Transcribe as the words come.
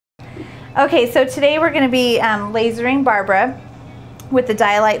Okay, so today we're going to be lasering Barbara with the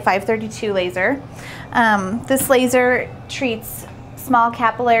Diolite 532 laser. This laser treats small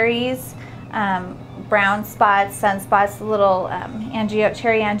capillaries, brown spots, sunspots, little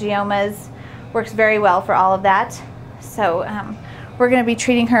cherry angiomas. Works very well for all of that. So we're going to be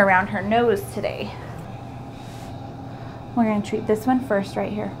treating her around her nose today. We're going to treat this one first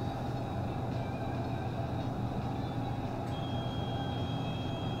right here.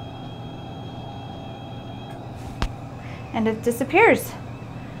 And it disappears.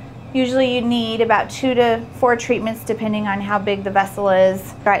 Usually you need about 2 to 4 treatments depending on how big the vessel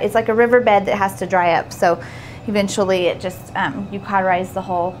is. It's like a riverbed that has to dry up, so eventually it just, you cauterize the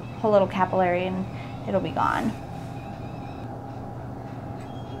whole little capillary and it'll be gone.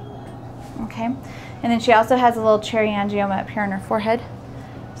 Okay, and then she also has a little cherry angioma up here on her forehead,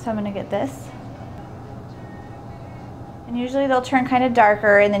 so I'm going to get this. And usually they'll turn kind of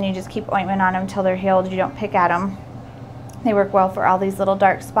darker, and then you just keep ointment on them until they're healed. You don't pick at them. They work well for all these little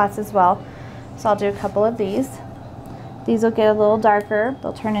dark spots as well. So I'll do a couple of these. These will get a little darker.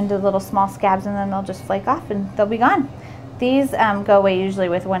 They'll turn into little small scabs, and then they'll just flake off and they'll be gone. These go away usually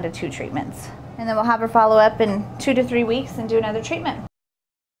with 1 to 2 treatments. And then we'll have her follow up in 2 to 3 weeks and do another treatment.